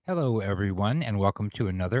Hello, everyone, and welcome to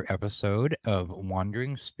another episode of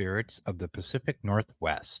Wandering Spirits of the Pacific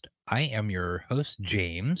Northwest. I am your host,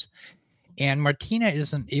 James, and Martina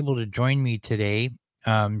isn't able to join me today.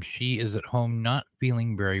 She is at home not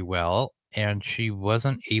feeling very well, and she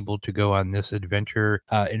wasn't able to go on this adventure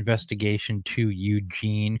investigation to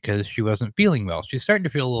Eugene because she wasn't feeling well. She's starting to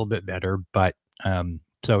feel a little bit better, but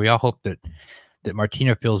so we all hope that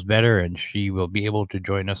Martina feels better and she will be able to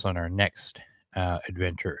join us on our next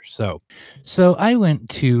adventure. So I went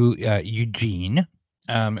to Eugene.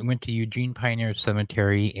 I went to Eugene Pioneer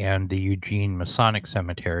Cemetery and the Eugene Masonic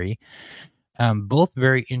Cemetery. Both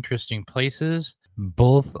very interesting places.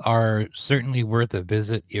 Both are certainly worth a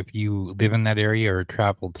visit if you live in that area or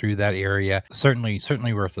traveled through that area.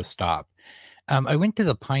 Certainly worth a stop. I went to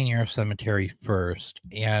the Pioneer Cemetery first,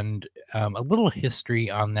 and a little history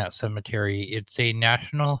on that cemetery. It's a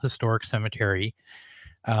National Historic Cemetery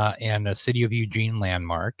and a City of Eugene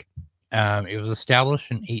landmark. It was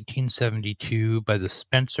established in 1872 by the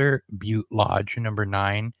Spencer Butte Lodge Number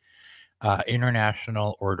 9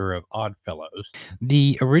 International Order of Oddfellows.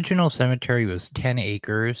 The original cemetery was 10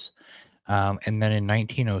 acres. And then in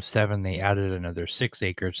 1907, they added another 6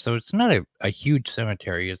 acres. So it's not a huge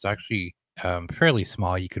cemetery. It's actually fairly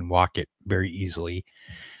small. You can walk it very easily.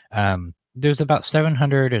 There's about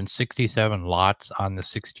 767 lots on the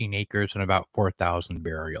 16 acres and about 4,000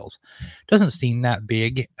 burials. Doesn't seem that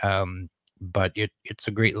big, but it's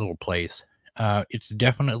a great little place. It's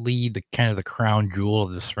definitely the kind of the crown jewel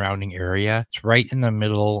of the surrounding area. It's right in the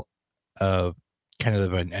middle of kind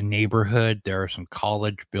of a neighborhood. There are some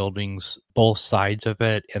college buildings both sides of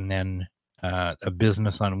it, and then a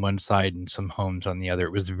business on one side and some homes on the other.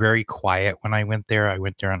 It was very quiet when I went there. I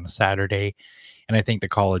went there on a Saturday, and I think the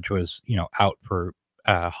college was, out for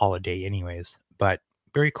holiday anyways. But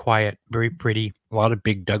very quiet, very pretty. A lot of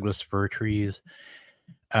big Douglas fir trees,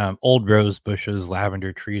 old rose bushes,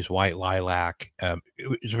 lavender trees, white lilac.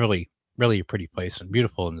 It's really a pretty place and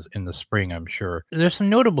beautiful in the spring, I'm sure. There's some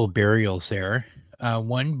notable burials there.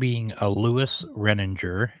 One being a Louis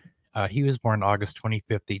Renninger. He was born August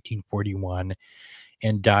 25th, 1841,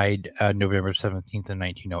 and died November 17th, in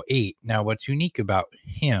 1908. Now, what's unique about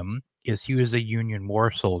him is he was a Union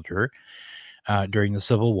War soldier during the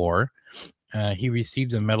Civil War. He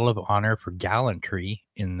received the Medal of Honor for gallantry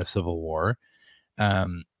in the Civil War.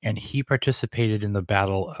 And he participated in the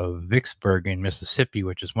Battle of Vicksburg in Mississippi,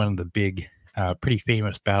 which is one of the big, pretty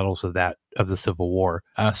famous battles of the Civil War.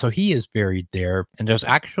 So he is buried there, and there's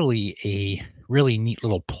actually a really neat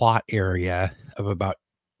little plot area of about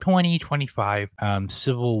 25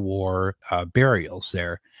 Civil War burials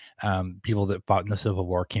there. People that fought in the Civil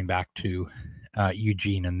War came back to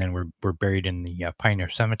Eugene, and then were buried in the Pioneer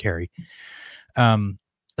Cemetery.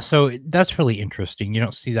 So that's really interesting. You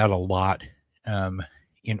don't see that a lot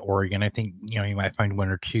in Oregon. I think, you might find one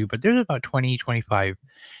or two, but there's about 25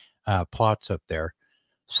 plots up there.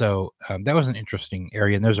 So that was an interesting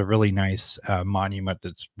area. And there's a really nice monument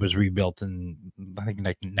that was rebuilt in, I think,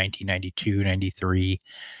 like 1992, 93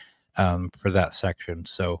 for that section.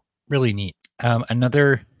 So really neat.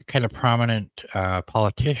 Another kind of prominent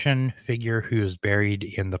politician figure who is buried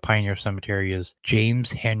in the Pioneer Cemetery is James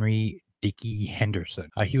Henry Dickey Henderson.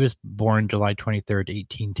 He was born July 23rd,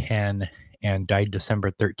 1810, and died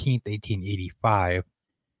December 13th, 1885.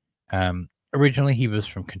 Originally, he was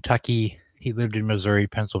from Kentucky. He lived in Missouri,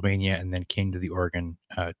 Pennsylvania, and then came to the Oregon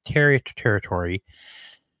territory.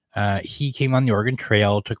 He came on the Oregon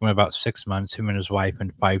Trail. It took him about 6 months, him and his wife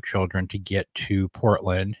and 5 children, to get to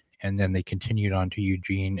Portland. And then they continued on to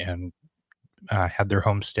Eugene and had their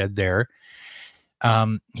homestead there.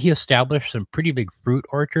 He established some pretty big fruit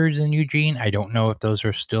orchards in Eugene. I don't know if those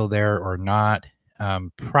are still there or not.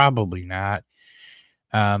 Probably not.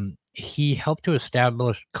 He helped to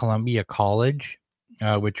establish Columbia College,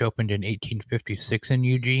 which opened in 1856 in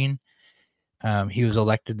Eugene. He was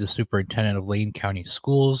elected the superintendent of Lane County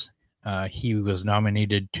Schools. He was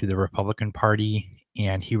nominated to the Republican Party,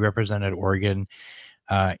 and he represented Oregon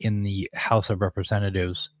in the House of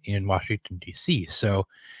Representatives in Washington, D.C. So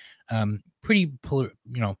pretty,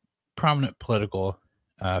 prominent political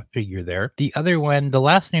figure there. The other one, the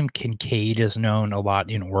last name Kincaid, is known a lot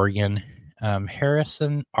in Oregon.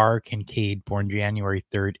 Harrison R. Kincaid, born January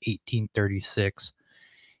 3rd, 1836,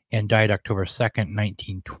 and died October 2nd,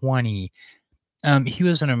 1920. He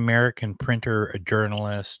was an American printer, a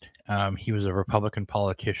journalist. He was a Republican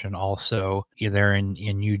politician also there in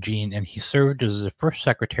Eugene, and he served as the first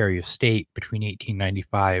Secretary of State between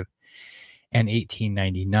 1895 and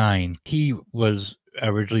 1899. He was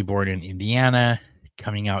originally born in Indiana,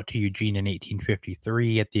 coming out to Eugene in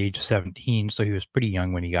 1853 at the age of 17, so he was pretty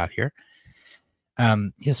young when he got here.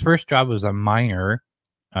 His first job was a miner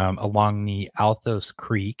along the Althos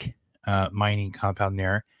Creek mining compound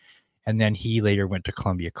there. And then he later went to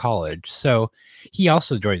Columbia College. So he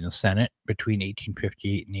also joined the Senate between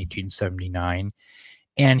 1858 and 1879.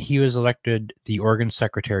 And he was elected the Oregon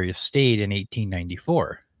Secretary of State in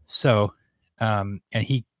 1894. So, and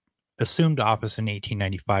he assumed office in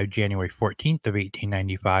 1895, January 14th of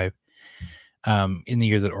 1895, in the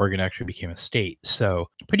year that Oregon actually became a state. So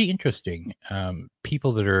pretty interesting.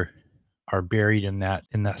 People that are buried in that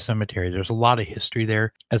cemetery. There's a lot of history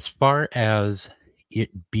there. As far as it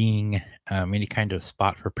being any kind of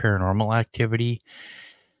spot for paranormal activity,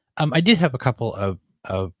 I did have a couple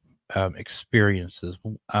of experiences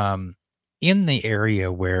in the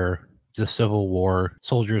area where the Civil War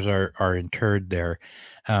soldiers are interred there.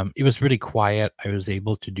 It was really quiet. I was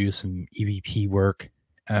able to do some EVP work.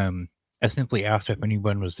 I simply asked if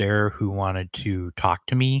anyone was there who wanted to talk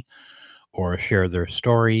to me or share their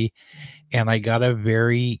story, and I got a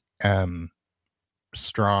very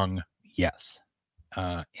strong yes.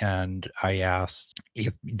 And I asked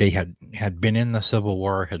if they had been in the Civil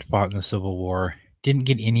War, had fought in the Civil War. Didn't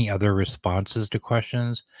get any other responses to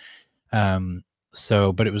questions.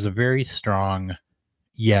 But it was a very strong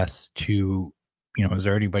yes to, is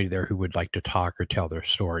there anybody there who would like to talk or tell their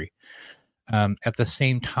story? At the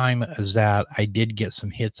same time as that, I did get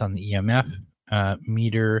some hits on the EMF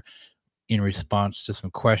meter in response to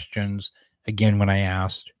some questions. Again, when I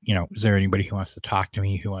asked, is there anybody who wants to talk to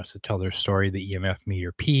me, who wants to tell their story, the EMF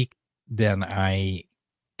meter peaked. Then I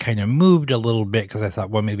kind of moved a little bit because I thought,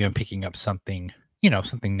 well, maybe I'm picking up something,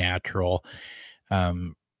 something natural.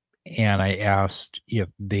 And I asked if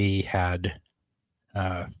they had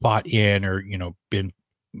fought in or, been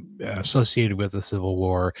associated with the Civil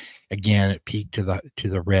War. Again, it peaked to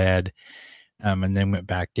the red, and then went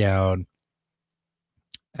back down.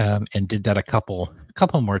 And did that a couple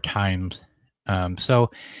more times. So,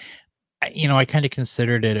 I kind of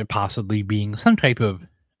considered it possibly being some type of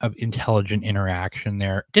intelligent interaction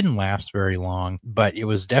there. It didn't last very long, but it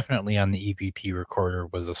was definitely on the EVP recorder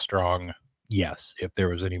was a strong yes, if there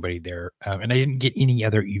was anybody there. And I didn't get any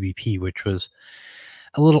other EVP, which was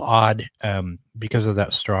a little odd because of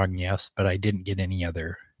that strong yes, but I didn't get any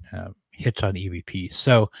other hits on EVP.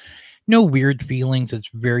 So, no weird feelings. It's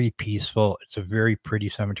very peaceful. It's a very pretty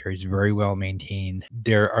cemetery. It's very well maintained.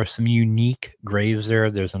 There are some unique graves there.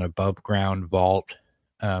 There's an above ground vault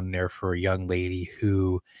there for a young lady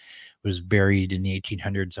who was buried in the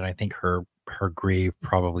 1800s, and I think her grave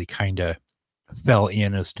probably kind of fell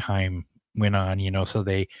in as time went on. So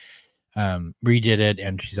they redid it,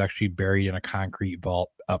 and she's actually buried in a concrete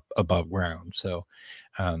vault up above ground. So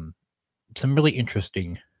some really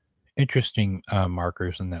interesting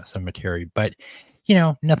markers in that cemetery, but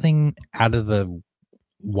nothing out of the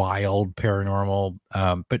wild paranormal,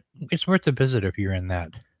 but it's worth a visit if you're in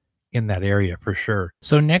that area for sure.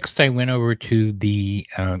 So next I went over to the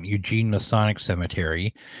Eugene Masonic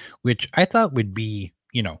Cemetery, which I thought would be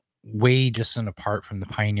way distant apart from the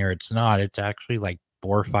Pioneer. It's not. It's actually like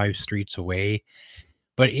 4 or 5 streets away.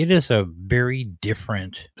 But it is a very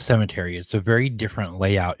different cemetery. It's a very different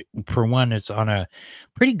layout. For one, it's on a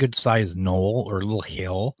pretty good sized knoll or little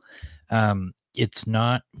hill. It's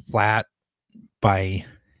not flat by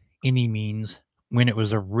any means. When it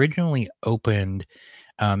was originally opened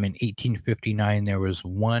in 1859, there was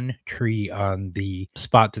one tree on the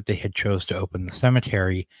spot that they had chose to open the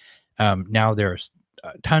cemetery. Now there's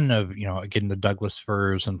a ton of, again, the Douglas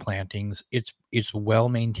firs and plantings. It's well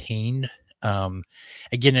maintained.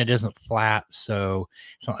 Again, it isn't flat, so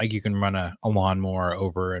it's not like you can run a lawnmower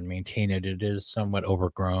over and maintain it. It is somewhat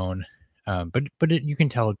overgrown, but you can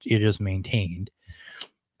tell it is maintained.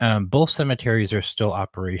 Both cemeteries are still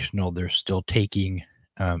operational. They're still taking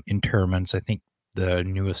interments. I think the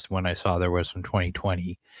newest one I saw there was from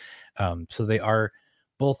 2020. So they are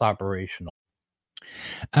both operational.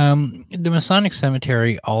 The Masonic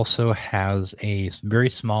Cemetery also has a very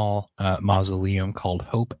small mausoleum called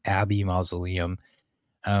Hope Abbey Mausoleum.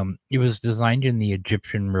 It was designed in the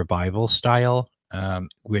Egyptian revival style,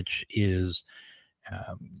 which is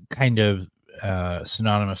kind of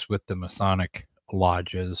synonymous with the Masonic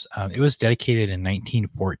lodges. It was dedicated in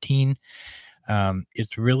 1914.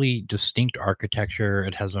 It's really distinct architecture.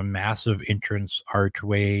 It has a massive entrance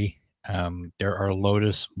archway. There are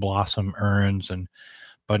lotus blossom urns and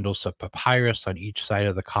bundles of papyrus on each side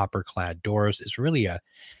of the copper-clad doors. It's really a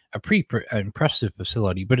pretty impressive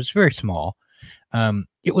facility, but it's very small.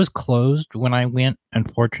 It was closed when I went.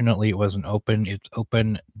 Unfortunately, it wasn't open. It's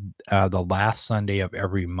open the last Sunday of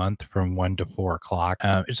every month from 1 to 4 o'clock.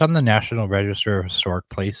 It's on the National Register of Historic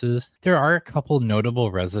Places. There are a couple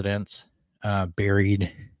notable residents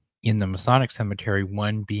buried in the Masonic Cemetery,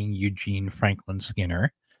 one being Eugene Franklin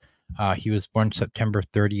Skinner. He was born September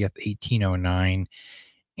 30th, 1809,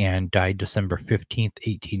 and died December 15th,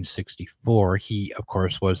 1864. He, of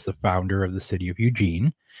course, was the founder of the city of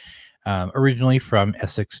Eugene, originally from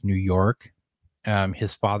Essex, New York.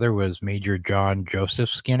 His father was Major John Joseph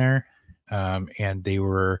Skinner, and they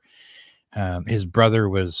were, his brother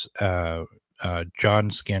was John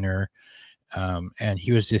Skinner, and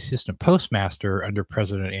he was the assistant postmaster under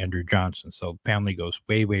President Andrew Johnson. So family goes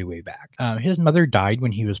way, way, way back. His mother died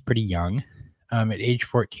when he was pretty young. At age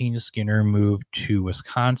 14, Skinner moved to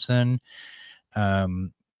Wisconsin.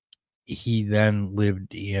 He then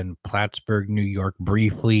lived in Plattsburgh, New York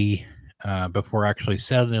briefly, before actually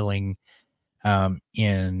settling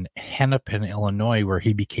in Hennepin, Illinois, where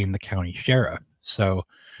he became the county sheriff. So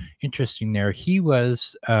interesting there. He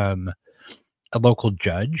was a local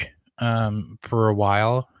judge for a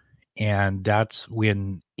while, and that's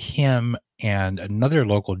when him and another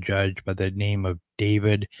local judge by the name of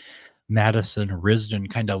David Madison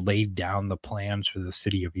Risden kind of laid down the plans for the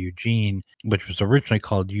city of Eugene, which was originally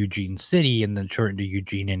called Eugene City and then shortened to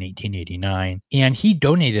Eugene in 1889. And he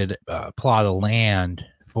donated a plot of land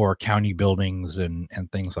for county buildings and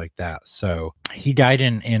things like that. So he died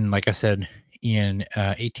in like I said, in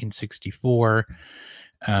 1864,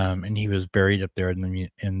 and he was buried up there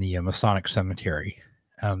in the Masonic Cemetery.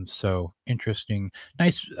 So interesting,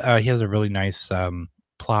 nice. He has a really nice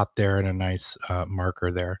plot there and a nice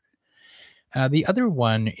marker there. The other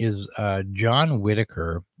one is John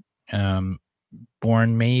Whitaker,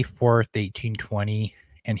 born May 4th, 1820,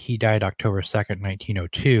 and he died October 2nd,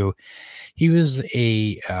 1902. He was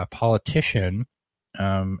a politician,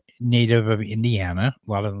 native of Indiana.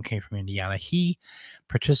 A lot of them came from Indiana. He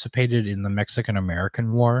participated in the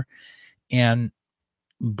Mexican-American War, and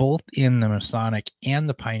both in the Masonic and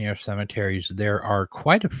the Pioneer Cemeteries, there are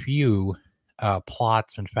quite a few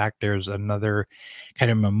plots. In fact, there's another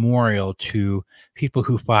kind of memorial to people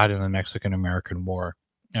who fought in the Mexican-American War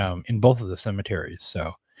in both of the cemeteries.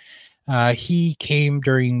 So he came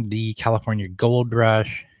during the California Gold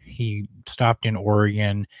Rush. He stopped in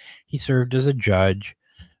Oregon. He served as a judge,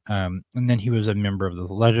 and then he was a member of the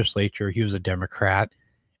legislature. He was a Democrat,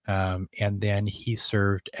 and then he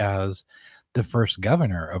served as the first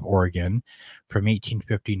governor of Oregon from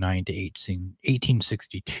 1859 to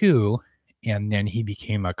 1862, and then he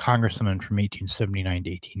became a congressman from 1879 to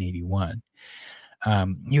 1881.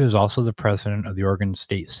 He was also the president of the Oregon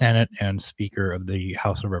State Senate and Speaker of the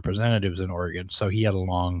House of Representatives in Oregon, so he had a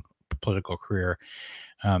long political career,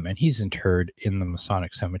 and he's interred in the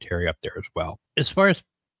Masonic Cemetery up there as well. As far as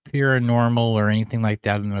paranormal or anything like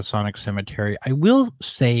that in the Masonic Cemetery, I will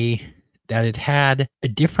say that it had a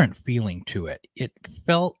different feeling to it. It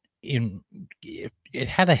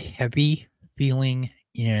had a heavy feeling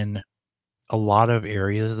in a lot of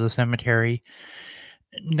areas of the cemetery.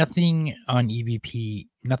 Nothing on EVP,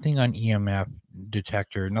 nothing on EMF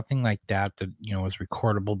detector, nothing like that was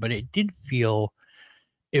recordable, but it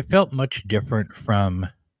felt much different from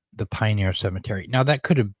the Pioneer Cemetery. Now that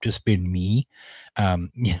could have just been me. I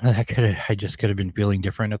just could have been feeling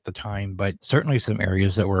different at the time, but certainly some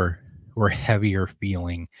areas that were heavier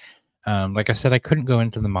feeling. Like I said, I couldn't go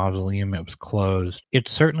into the mausoleum. It was closed.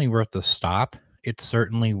 It's certainly worth a stop. It's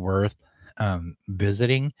certainly worth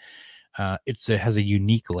visiting. It has a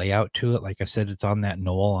unique layout to it. Like I said, it's on that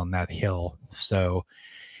knoll, on that hill. So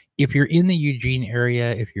if you're in the Eugene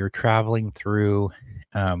area, if you're traveling through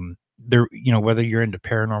there, whether you're into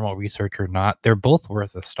paranormal research or not, they're both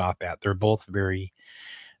worth a stop at. They're both very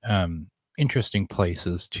interesting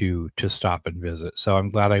places to stop and visit. So I'm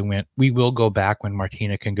glad I went. We will go back when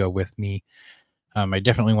Martina can go with me. I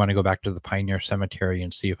definitely want to go back to the Pioneer Cemetery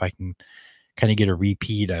and see if I can kind of get a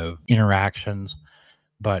repeat of interactions.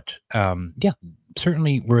 But yeah,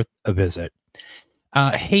 certainly worth a visit.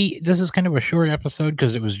 Hey, this is kind of a short episode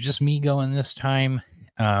because it was just me going this time.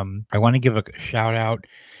 I want to give a shout out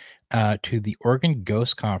to the Oregon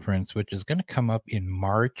Ghost Conference, which is going to come up in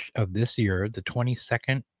March of this year, the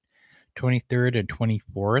 22nd, 23rd, and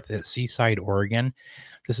 24th at Seaside, Oregon.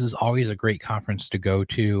 This is always a great conference to go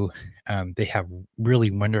to. They have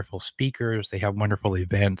really wonderful speakers. They have wonderful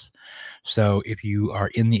events. So if you are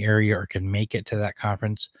in the area or can make it to that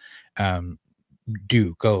conference,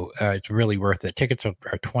 do go. It's really worth it. Tickets are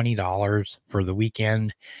 $20 for the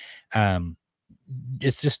weekend.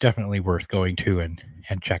 It's just definitely worth going to and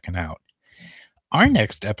checking out. Our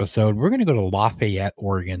next episode, we're going to go to Lafayette,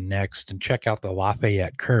 Oregon next and check out the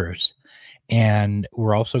Lafayette Curse. And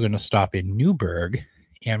we're also going to stop in Newburgh.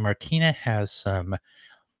 And Martina has some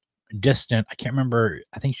distant, I can't remember,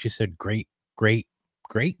 I think she said great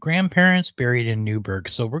great grandparents buried in Newburgh.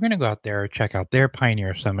 So we're going to go out there, check out their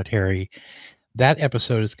pioneer cemetery. That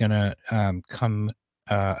episode is going to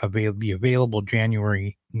be available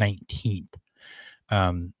January 19th.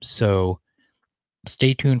 So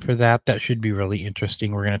stay tuned for that. That should be really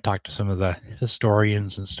interesting. We're going to talk to some of the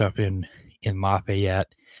historians and stuff in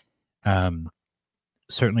Lafayette.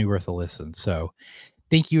 Certainly worth a listen. So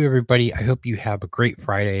thank you, everybody. I hope you have a great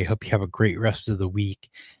Friday. I hope you have a great rest of the week.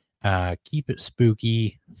 Keep it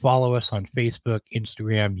spooky. Follow us on Facebook,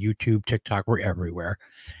 Instagram, YouTube, TikTok. We're everywhere.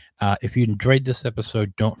 If you enjoyed this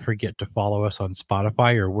episode, don't forget to follow us on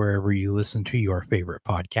Spotify or wherever you listen to your favorite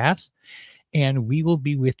podcasts. And we will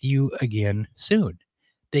be with you again soon.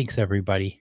 Thanks, everybody.